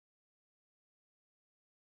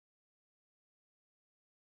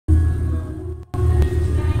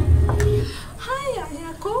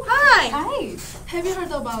right. Have you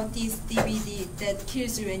heard about this DVD that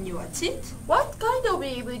kills you when you watch it? What kind of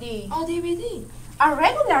DVD? A DVD. A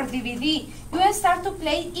regular DVD. You start to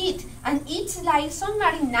play it, and it's like some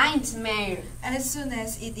nightmare. As soon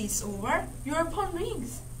as it is over, your phone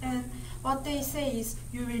rings. And what they say is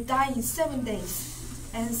you will die in 7 days.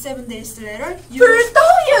 And 7 days later, you will...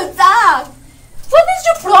 Don't you that? What is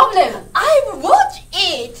your problem? I watched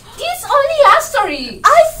it. It's only a story.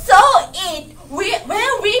 I saw it.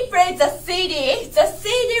 When we played the CD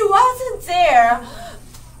wasn't there.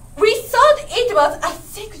 We thought it was a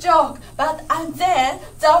sick joke, but and then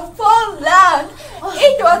the phone rang.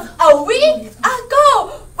 It was a week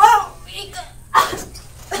ago.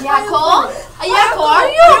 Yako, are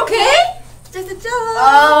you okay? Just a joke.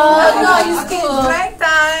 Oh, no, it's Okay, cool. break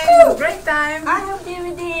time. Break time. I have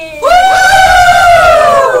DVD.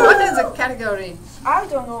 What is the category? I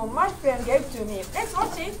don't know. My friend gave to me. Let's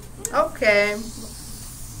watch it. Okay.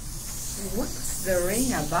 What's the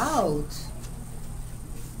ring about?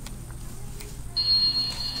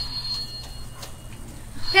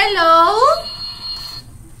 Hello?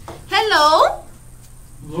 Hello?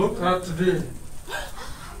 Look at this.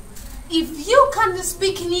 If you can't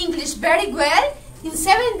speak in English very well, in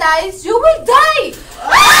 7 days you will die!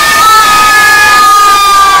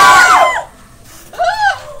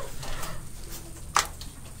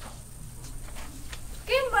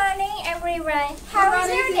 Good morning, everyone. How was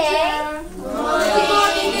your day? Good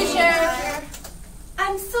morning, teacher.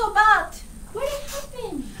 I'm so bad. What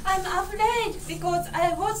happened? I'm afraid because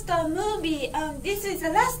I watched the movie. This is the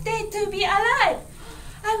last day to be alive.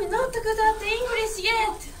 I'm not good at English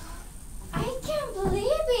yet. I can't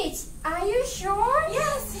believe it. Are you sure?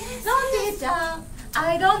 Yes. No, teacher,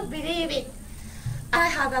 I don't believe it. I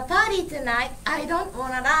have a party tonight. I don't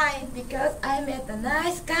wanna die because I met a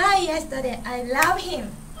nice guy yesterday. I love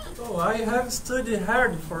him. Oh, I have studied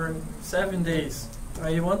hard for 7 days.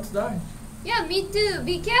 I want to die. Yeah, me too.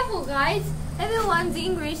 Be careful, guys. Everyone's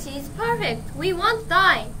English is perfect. We won't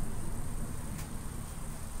die.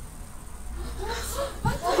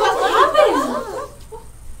 What happened?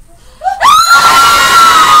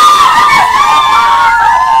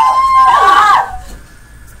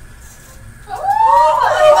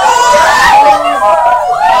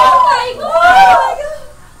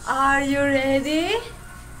 Are you ready?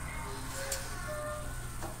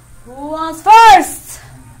 Who wants first?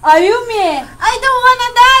 Ayumi! I don't wanna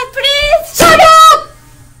die, please. Shut up!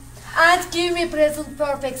 And give me present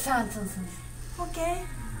perfect sentences. Okay.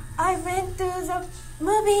 I went to the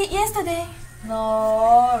movie yesterday.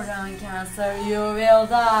 No, lung cancer, you will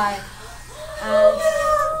die. And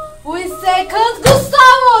with second,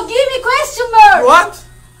 Gustavo, give me question mark. What?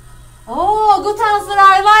 Oh, good answer,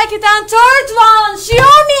 I like it. And third one,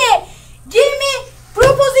 Xiaomi, give me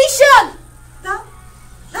proposition.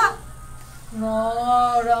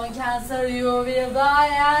 No, lung cancer, you will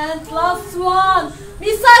die. And last one,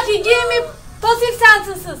 Misaki, give me positive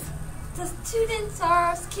sentences. The students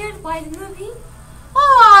are scared by the movie.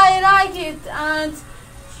 Oh, I like it. And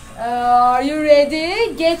are you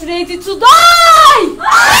ready? Get ready to die!